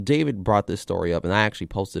David brought this story up, and I actually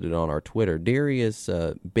posted it on our Twitter. Darius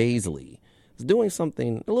Baisley is doing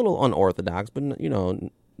something a little unorthodox, but,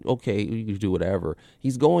 okay, you can do whatever.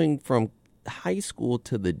 He's going from high school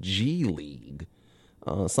to the G League.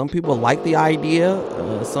 Some people like the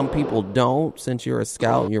idea. Some people don't. Since you're a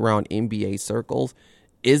scout and you're around NBA circles,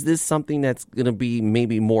 is this something that's going to be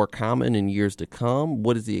maybe more common in years to come?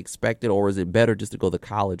 What is he expected, or is it better just to go the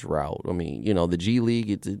college route? I mean, the G League,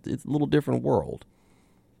 it's a little different world.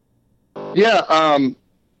 Yeah.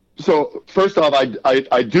 So first off,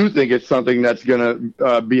 I do think it's something that's going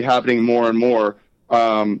to be happening more and more.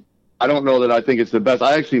 I don't know that I think it's the best.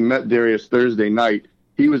 I actually met Darius Thursday night.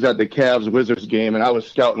 He was at the Cavs-Wizards game, and I was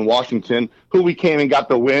scouting Washington, who we came and got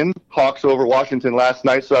the win. Hawks over Washington last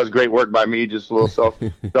night, so that was great work by me, just a little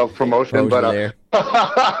self-promotion. But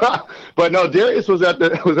but no, Darius was at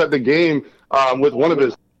the game with one of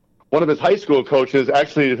his high school coaches,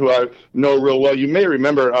 actually, who I know real well. You may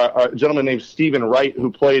remember a gentleman named Stephen Wright,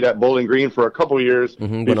 who played at Bowling Green for a couple years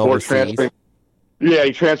before transferring. Yeah,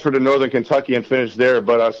 he transferred to Northern Kentucky and finished there.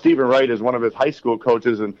 But Stephen Wright is one of his high school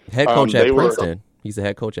coaches and head coach at Princeton. He's the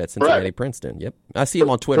head coach at Cincinnati Princeton. Yep, I see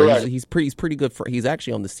him on Twitter. He's pretty good. He's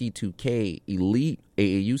actually on the C2K Elite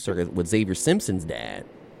AAU circuit with Xavier Simpson's dad.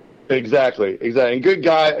 Exactly. And good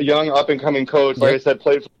guy, young up and coming coach. Like I said,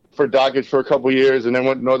 played for Dockage for a couple of years, and then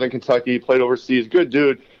went to Northern Kentucky. Played overseas. Good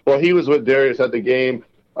dude. Well, he was with Darius at the game,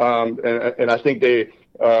 and I think they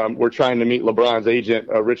were trying to meet LeBron's agent,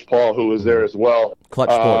 Rich Paul, who was there as well.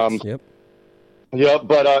 Clutch Sports. Yep. Yeah,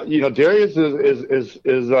 but Darius is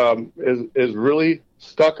really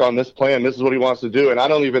stuck on this plan. This is what he wants to do, and I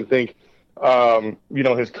don't even think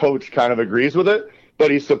his coach kind of agrees with it,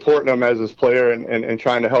 but he's supporting him as his player and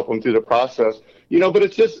trying to help him through the process. But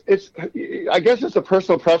I guess it's a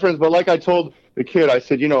personal preference. But like I told the kid, I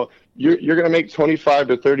said, you're going to make $25,000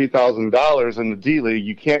 to $30,000 in the D League.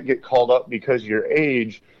 You can't get called up because of your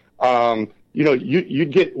age.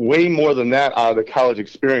 You'd get way more than that out of the college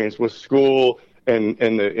experience with school. And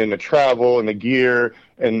the travel and the gear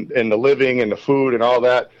and the living and the food and all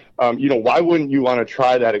that, why wouldn't you want to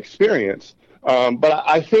try that experience? But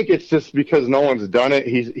I think it's just because no one's done it.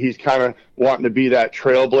 He's kind of wanting to be that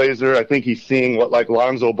trailblazer. I think he's seeing what like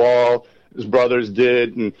Lonzo Ball, his brothers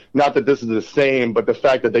did, and not that this is the same, but the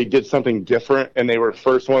fact that they did something different and they were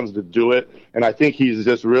first ones to do it. And I think he's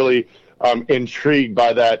just really intrigued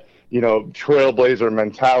by that, trailblazer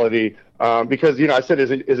mentality. Because, I said,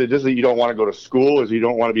 is it just that you don't want to go to school? Is you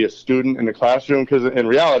don't want to be a student in the classroom? Because in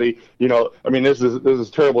reality, this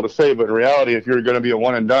is terrible to say, but in reality, if you're going to be a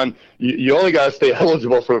one and done, you only got to stay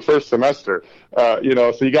eligible for the first semester. So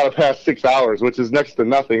you got to pass 6 hours, which is next to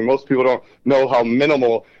nothing. Most people don't know how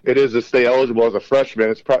minimal it is to stay eligible as a freshman.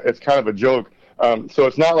 It's kind of a joke. So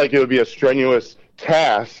it's not like it would be a strenuous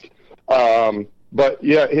task. But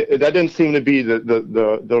yeah, that didn't seem to be the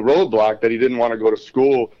roadblock that he didn't want to go to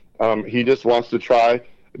school. He just wants to try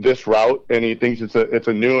this route, and he thinks it's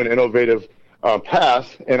a new and innovative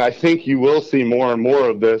path. And I think you will see more and more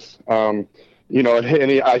of this. And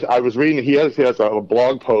I was reading, he has a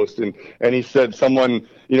blog post, and he said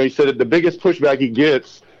he said that the biggest pushback he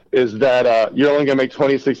gets is that you're only going to make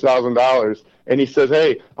 $26,000. And he says,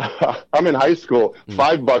 hey, I'm in high school.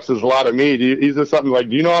 $5 is a lot of meat. He says something like,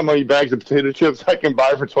 do you know how many bags of potato chips I can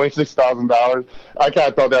buy for $26,000? I kind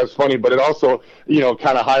of thought that was funny, but it also,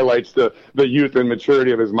 kind of highlights the youth and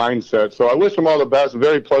maturity of his mindset. So I wish him all the best.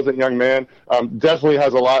 Very pleasant young man. Definitely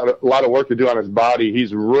has a lot of work to do on his body.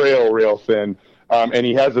 He's real thin. And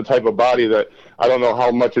he has the type of body that I don't know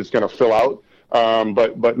how much it's going to fill out.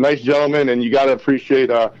 But nice gentleman, and you got to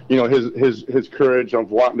appreciate, his courage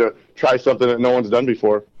of wanting to try something that no one's done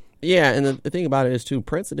before. Yeah, and the thing about it is, too,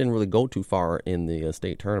 Princeton didn't really go too far in the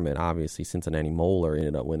state tournament. Obviously, Cincinnati Moeller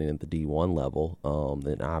ended up winning at the D1 level.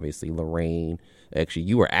 Then, obviously, Lorraine. Actually,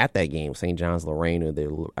 you were at that game, St. John's Lorraine.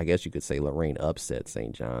 I guess you could say Lorraine upset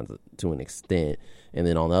St. John's to an extent. And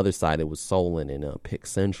then on the other side, it was Solon and Pick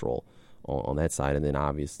Central. On that side, and then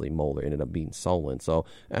obviously Moeller ended up beating Solon. So,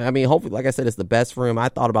 I mean, hopefully, like I said, it's the best for him. I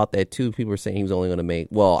thought about that too. People were saying he was only going to make,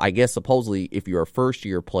 well, I guess supposedly if you're a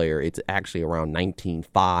first-year player, it's actually around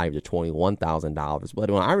 $19,500 to $21,000.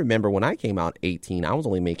 But I remember when I came out 18, I was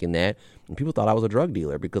only making that, and people thought I was a drug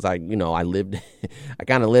dealer because I kind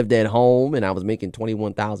of lived at home, and I was making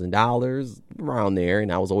 $21,000 around there,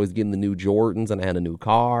 and I was always getting the new Jordans, and I had a new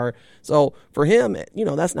car. So for him,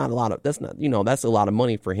 that's a lot of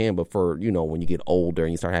money for him, but for when you get older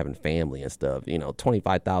and you start having family and stuff,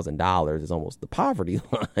 $25,000 is almost the poverty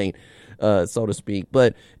line, so to speak.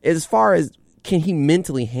 But as far as can he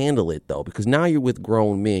mentally handle it, though? Because now you're with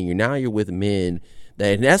grown men. You're with men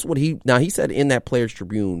And that's what he said in that Players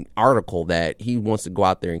Tribune article that he wants to go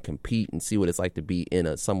out there and compete and see what it's like to be in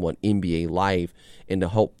a somewhat NBA life and to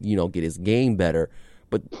help, get his game better.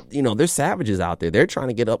 But, there's savages out there. They're trying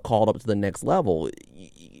to get called up to the next level.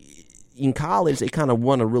 In college, they kind of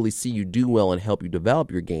want to really see you do well and help you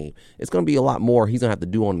develop your game. It's going to be a lot more he's going to have to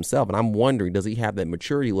do on himself. And I'm wondering, does he have that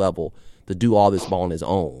maturity level to do all this ball on his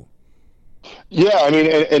own? Yeah, I mean,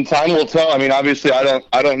 and time will tell. I mean, obviously, I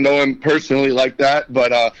don't know him personally like that,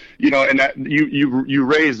 but and that you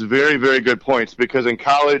raise very, very good points, because in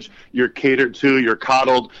college you're catered to, you're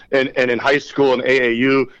coddled, and in high school and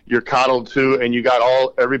AAU you're coddled to, and you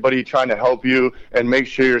got everybody trying to help you and make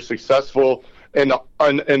sure you're successful. And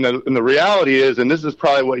the reality is, and this is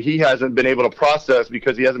probably what he hasn't been able to process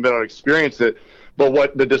because he hasn't been able to experience it, but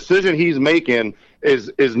what the decision he's making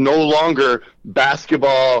is no longer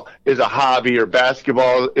basketball is a hobby or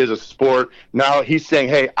basketball is a sport. Now he's saying,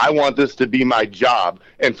 hey, I want this to be my job.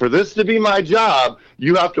 And for this to be my job,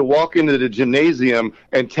 you have to walk into the gymnasium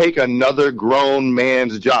and take another grown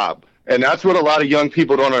man's job. And that's what a lot of young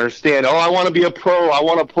people don't understand. Oh, I want to be a pro. I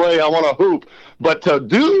want to play. I want to hoop. But to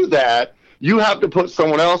do that, you have to put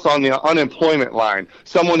someone else on the unemployment line,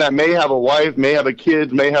 someone that may have a wife, may have a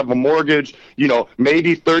kid, may have a mortgage,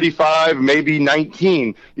 maybe 35, maybe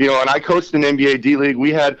 19, and I coached an NBA D-League.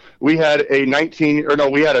 We had a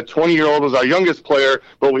 20-year-old was our youngest player,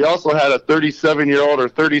 but we also had a 37-year-old or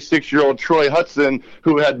 36-year-old Troy Hudson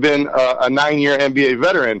who had been a 9-year NBA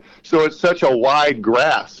veteran. So it's such a wide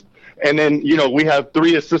grasp. And then, we have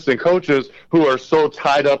 3 assistant coaches who are so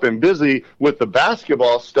tied up and busy with the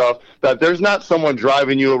basketball stuff that there's not someone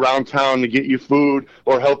driving you around town to get you food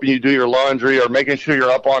or helping you do your laundry or making sure you're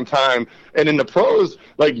up on time. And in the pros,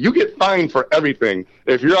 you get fined for everything.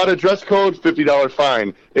 If you're out of dress code, $50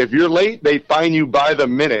 fine. If you're late, they fine you by the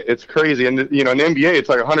minute. It's crazy. And, in the NBA, it's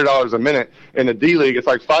like $100 a minute. In the D-League, it's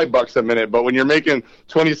like $5 a minute. But when you're making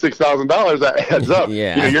 $26,000, that adds up.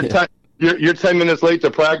 Yeah. You're 10 minutes late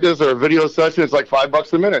to practice or a video session. It's like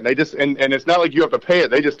 $5 a minute. And they just and it's not like you have to pay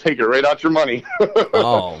it. They just take it right out your money.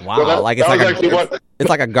 Oh wow! So it's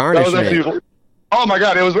like a garnishment. Oh my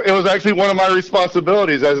God! It was actually one of my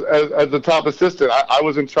responsibilities as the top assistant. I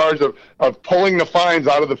was in charge of pulling the fines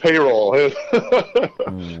out of the payroll.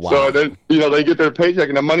 Wow. So then they get their paycheck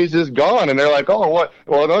and the money's just gone, and they're like, oh what?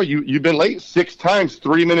 Well no, you've been late 6 times,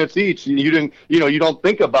 3 minutes each. You didn't you don't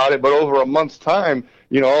think about it, but over a month's time.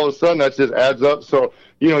 All of a sudden that just adds up. So,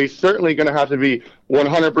 he's certainly going to have to be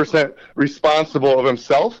 100% responsible of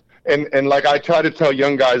himself. And like I try to tell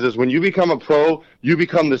young guys is when you become a pro, you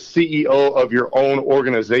become the CEO of your own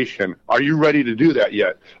organization. Are you ready to do that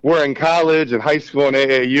yet? Where in college and high school and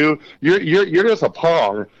AAU, you're just a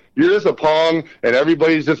pawn. You're just a pawn, and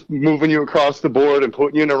everybody's just moving you across the board and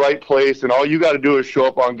putting you in the right place. And all you got to do is show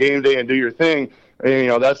up on game day and do your thing.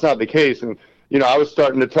 And, that's not the case. And, I was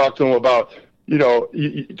starting to talk to him about,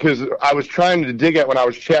 because I was trying to dig at when I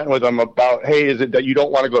was chatting with them about, hey, is it that you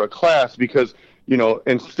don't want to go to class? Because,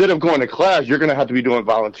 instead of going to class, you're going to have to be doing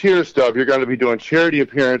volunteer stuff. You're going to be doing charity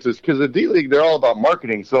appearances because the D-League, they're all about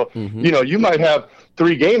marketing. So, you might have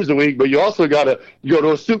 3 games a week, but you also got to go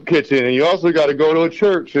to a soup kitchen and you also got to go to a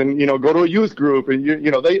church and, go to a youth group. And,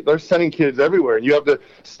 they're sending kids everywhere. And you have to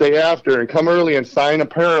stay after and come early and sign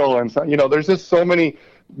apparel. And, there's just so many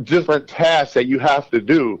different tasks that you have to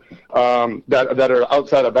do that are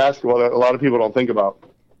outside of basketball that a lot of people don't think about.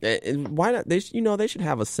 And why not? They should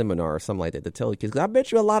have a seminar or something like that to tell the kids. 'Cause I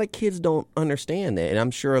bet you a lot of kids don't understand that, and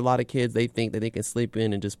I'm sure a lot of kids they think that they can sleep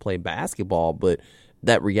in and just play basketball, but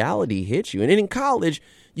that reality hits you. And then in college,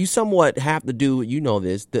 you somewhat have to do,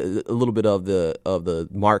 this, a little bit of the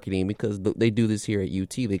marketing because they do this here at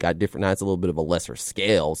UT. They got different, now it's a little bit of a lesser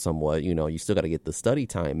scale somewhat, you still got to get the study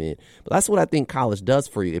time in. But that's what I think college does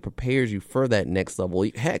for you. It prepares you for that next level.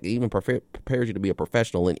 Heck, it even prepares you to be a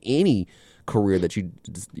professional in any career that you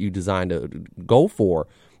design to go for.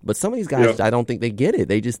 But some of these guys, I don't think they get it.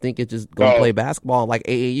 They just think it's just going to play basketball like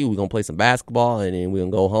AAU. We're going to play some basketball, and then we're going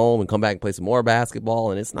to go home and come back and play some more basketball,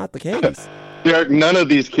 and it's not the case. None of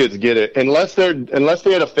these kids get it. Unless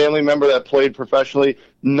they had a family member that played professionally,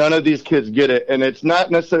 none of these kids get it. And it's not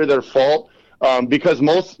necessarily their fault because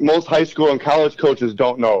most high school and college coaches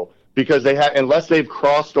don't know because unless they've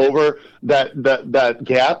crossed over that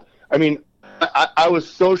gap. I mean, I was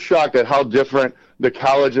so shocked at how different the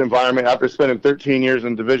college environment after spending 13 years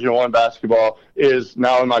in Division I basketball is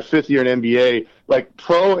now in my 5th year in NBA. Like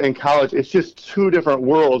pro and college, it's just 2 different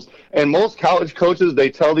worlds. And most college coaches,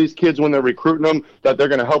 they tell these kids when they're recruiting them that they're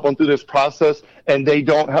going to help them through this process, and they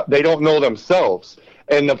don't know themselves.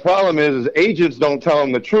 And the problem is agents don't tell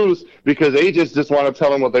them the truth because agents just want to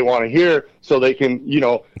tell them what they want to hear so they can,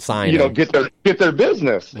 get their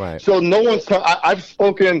business. Right. So no one's. I've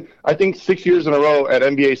spoken, I think, 6 years in a row at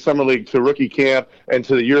NBA Summer League to rookie camp and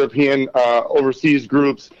to the European overseas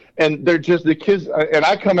groups. And they're just the kids, and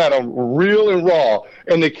I come at them real and raw,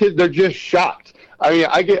 and the kids, they're just shocked. I mean,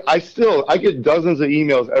 I get dozens of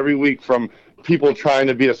emails every week from people trying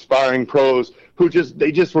to be aspiring pros who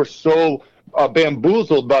just were so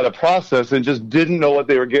bamboozled by the process and just didn't know what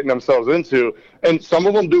they were getting themselves into. And some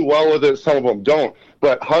of them do well with it, some of them don't.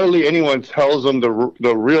 But hardly anyone tells them the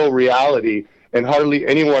real reality, and hardly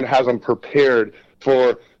anyone has them prepared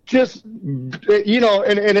for just, and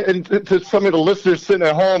to some of the listeners sitting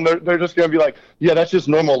at home, they're just going to be like, yeah, that's just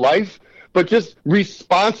normal life. But just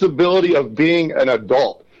responsibility of being an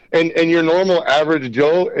adult. And your normal average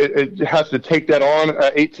Joe, it has to take that on,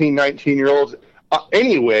 18, 19-year-olds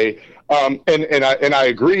anyway. And I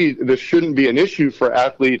agree, this shouldn't be an issue for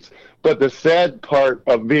athletes. But the sad part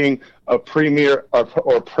of being a premier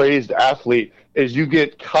or praised athlete is you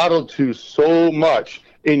get coddled to so much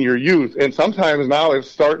in your youth. And sometimes now it's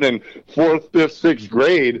starting in 4th, 5th, 6th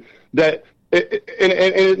grade that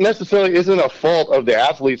it necessarily isn't a fault of the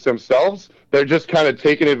athletes themselves. They're just kind of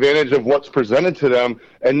taking advantage of what's presented to them.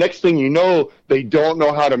 And next thing you know, they don't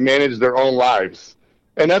know how to manage their own lives.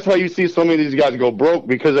 And that's why you see so many of these guys go broke,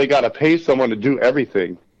 because they got to pay someone to do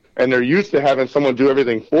everything. And they're used to having someone do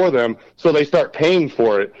everything for them, so they start paying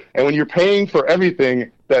for it. And when you're paying for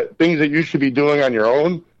everything, that things that you should be doing on your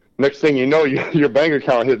own, next thing you know, your bank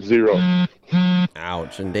account hits zero.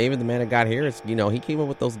 Ouch. And David, the man that got here, he came up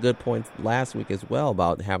with those good points last week as well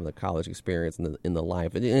about having the college experience in the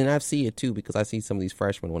life. And I see it too, because I see some of these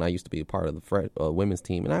freshmen when I used to be a part of the women's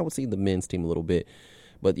team, and I would see the men's team a little bit.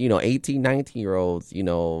 But, 18, 19-year-olds,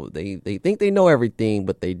 they think they know everything,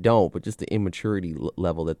 but they don't. But just the immaturity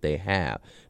level that they have.